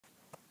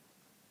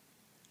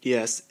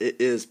Yes, it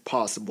is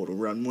possible to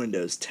run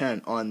Windows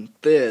 10 on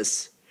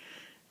this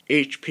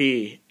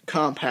HP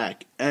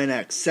Compaq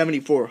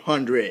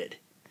nx7400.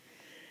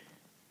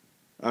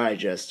 I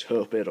just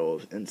hope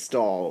it'll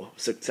install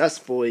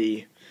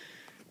successfully.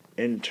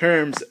 In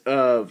terms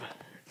of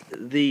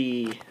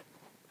the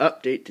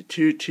update to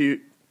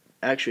 22,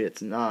 actually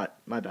it's not,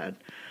 my bad,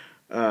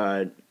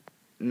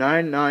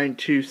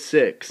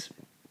 9926,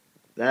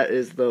 that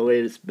is the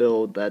latest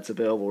build that's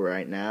available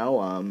right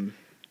now.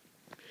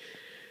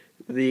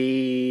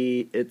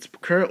 It's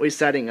currently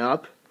setting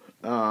up.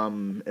 It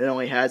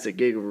only has a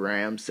gig of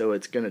RAM, so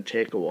it's going to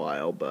take a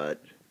while,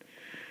 but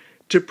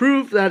to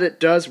prove that it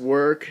does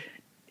work,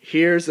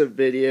 here's a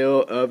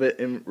video of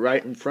it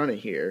right in front of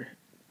here.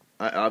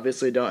 I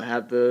obviously don't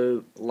have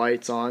the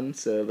lights on,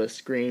 so the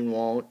screen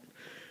won't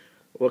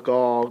look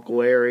all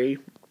glary,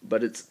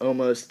 but it's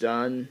almost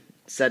done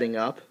setting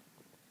up.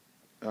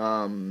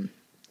 Thought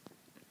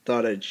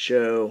I'd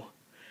show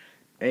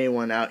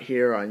anyone out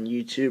here on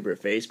YouTube or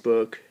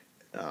Facebook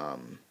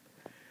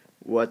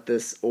what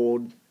this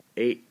old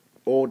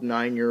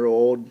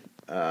 9-year-old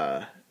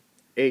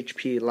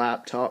HP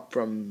laptop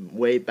from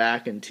way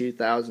back in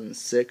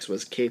 2006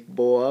 was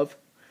capable of.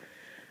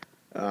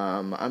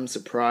 I'm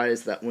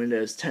surprised that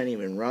Windows 10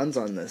 even runs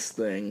on this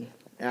thing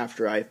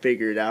after I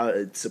figured out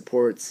it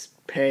supports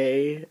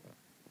Pay.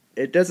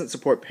 It doesn't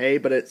support Pay,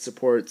 but it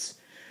supports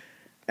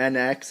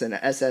NX and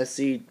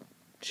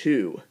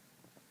SSC2.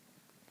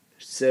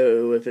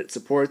 So if it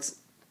supports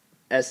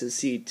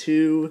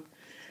SSC2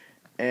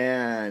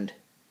 and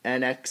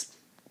NX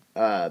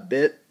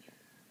bit,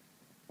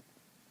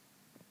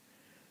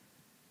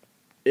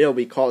 it'll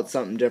be called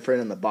something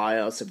different in the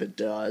BIOS if it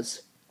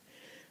does.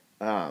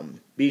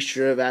 Be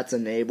sure that's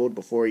enabled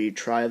before you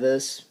try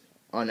this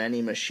on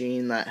any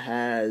machine that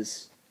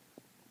has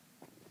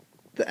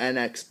the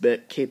NX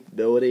bit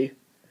capability.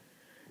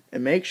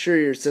 And make sure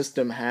your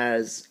system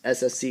has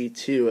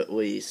SSC2 at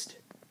least.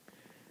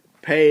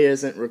 Pay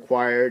isn't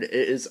required, it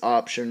is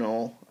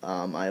optional.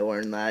 I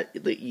learned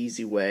that the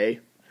easy way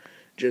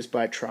just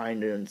by trying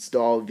to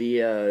install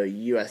via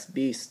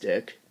USB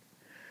stick.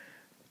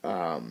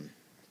 I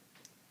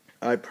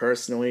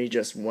personally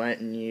just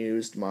went and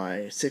used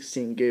my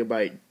 16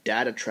 gigabyte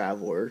data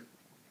traveler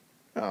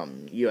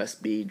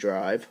USB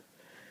drive.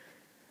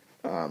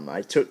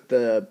 I took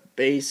the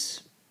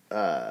base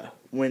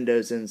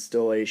Windows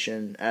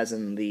installation, as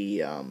in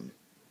the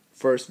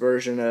first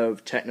version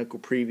of Technical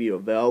Preview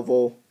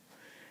available,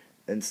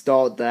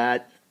 installed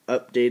that,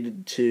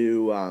 updated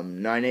to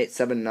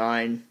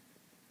 9879,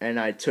 and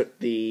I took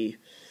the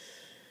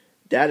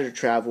data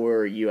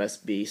traveler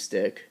USB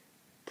stick,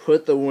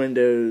 put the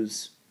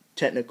Windows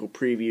Technical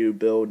Preview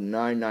build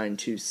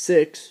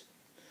 9926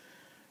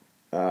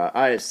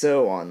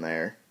 ISO on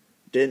there.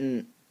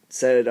 Didn't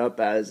set it up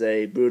as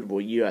a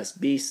bootable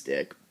USB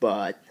stick,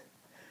 but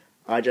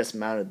I just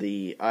mounted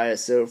the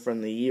ISO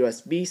from the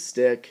USB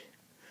stick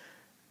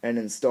and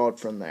installed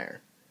from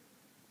there.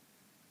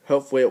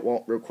 Hopefully it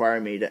won't require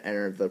me to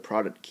enter the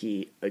product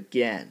key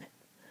again.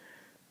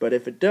 But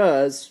if it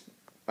does,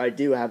 I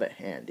do have it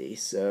handy.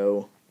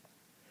 So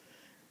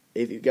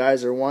if you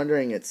guys are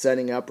wondering, it's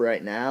setting up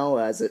right now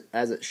as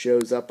it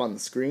shows up on the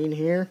screen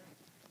here.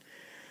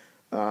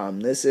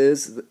 This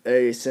is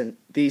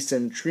the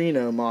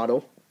Centrino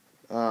model,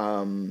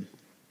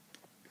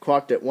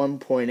 clocked at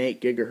 1.8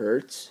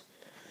 gigahertz.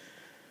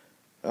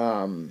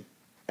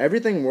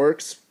 Everything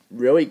works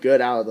really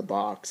good out of the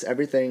box.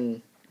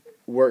 Everything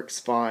works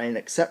fine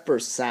except for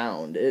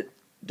sound. It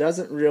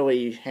doesn't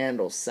really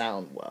handle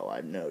sound well,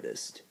 I've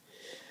noticed.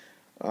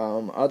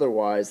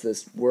 Otherwise,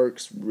 this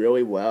works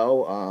really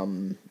well.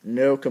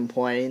 No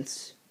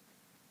complaints,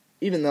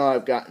 even though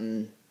I've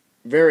gotten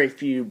very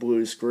few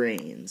blue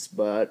screens.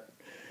 But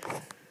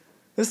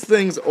this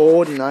thing's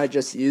old, and I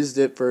just used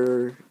it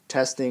for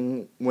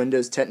testing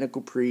Windows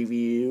Technical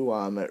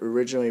Preview. It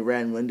originally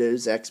ran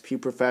Windows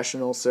XP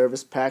Professional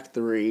Service Pack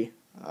 3.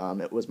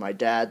 It was my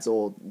dad's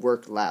old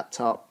work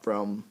laptop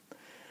from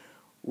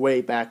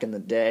way back in the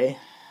day.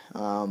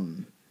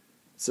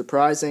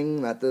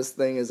 Surprising that this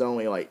thing is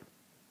only like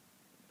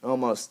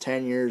almost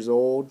 10 years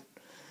old,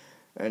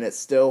 and it's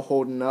still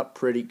holding up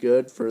pretty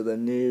good for the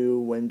new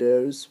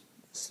Windows.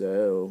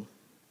 So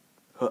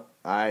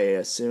I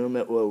assume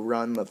it will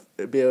run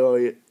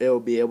it'll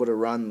be able to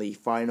run the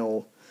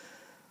final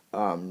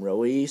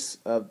release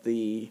of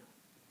the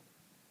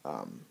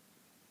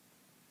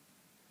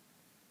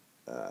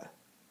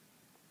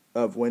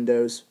of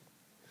Windows.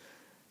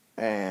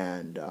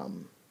 And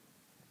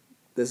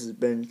this has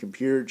been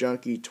Computer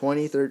Junkie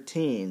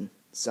 2013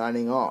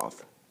 signing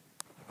off.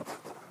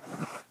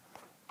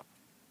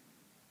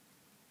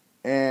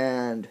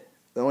 And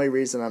the only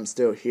reason I'm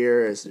still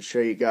here is to show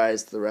you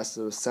guys the rest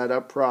of the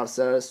setup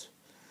process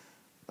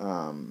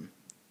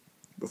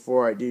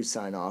before I do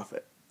sign off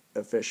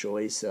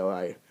officially. So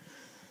I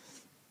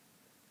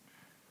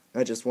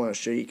just want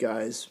to show you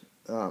guys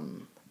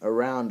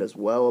around as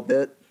well a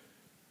bit.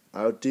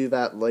 I'll do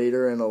that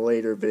later in a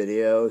later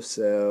video,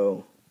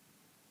 so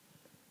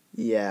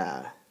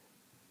yeah.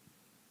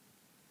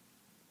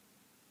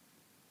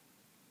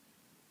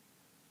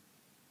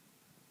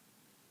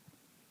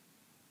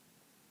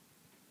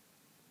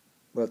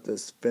 let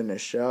this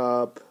finish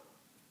up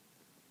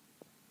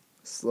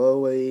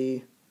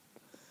slowly.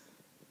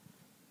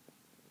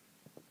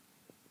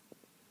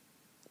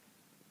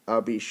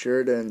 I'll be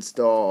sure to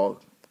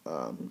install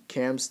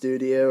Cam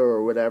Studio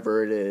or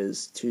whatever it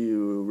is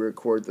to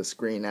record the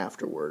screen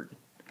afterward.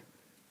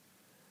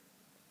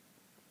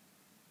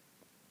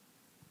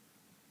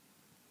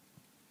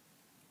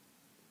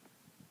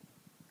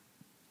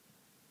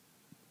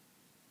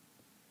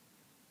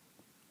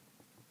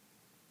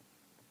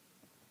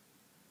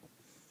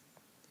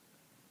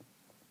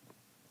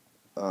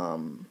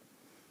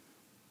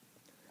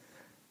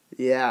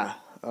 Yeah,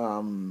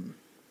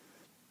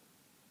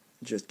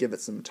 just give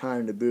it some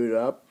time to boot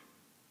up.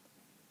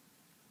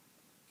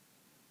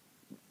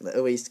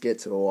 At least get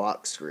to the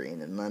lock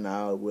screen, and then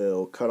I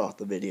will cut off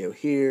the video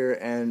here,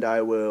 and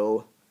I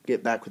will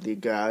get back with you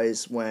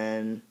guys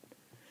when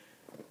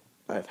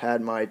I've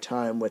had my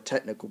time with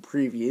Technical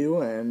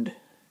Preview and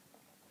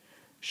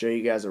show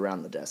you guys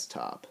around the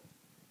desktop.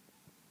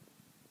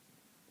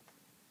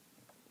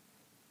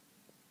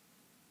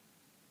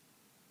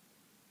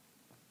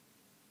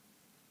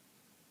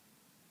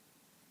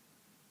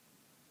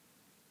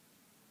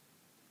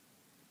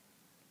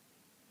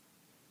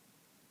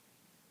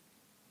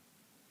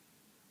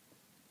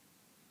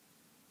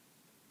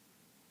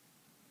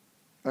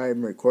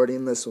 I'm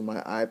recording this with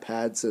my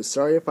iPad, so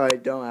sorry if I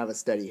don't have a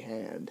steady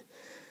hand.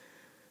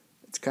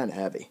 It's kind of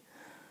heavy.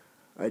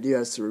 I do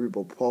have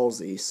cerebral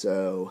palsy,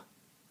 so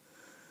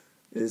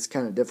it is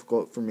kind of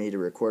difficult for me to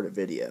record a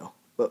video.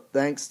 But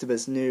thanks to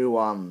this new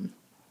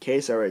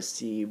case I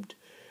received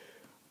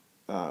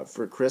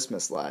for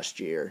Christmas last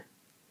year,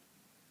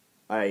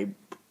 I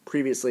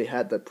previously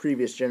had the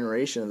previous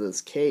generation of this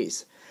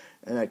case,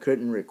 and I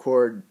couldn't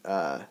record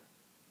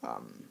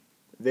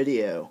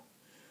video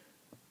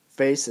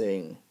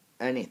facing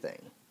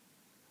anything.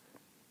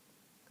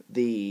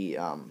 The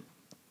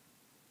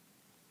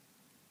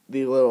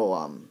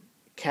little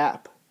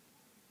cap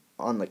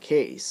on the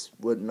case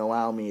wouldn't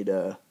allow me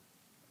to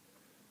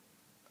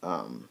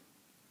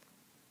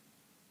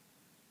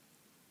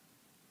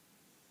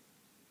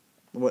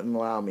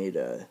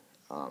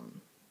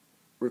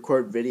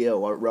record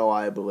video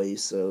reliably,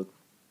 so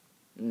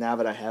now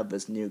that I have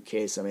this new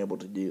case, I'm able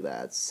to do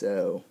that.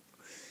 So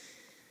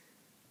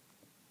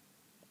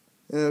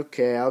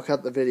okay, I'll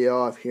cut the video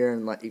off here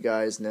and let you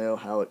guys know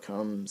how it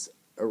comes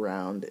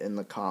around in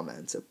the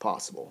comments if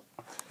possible.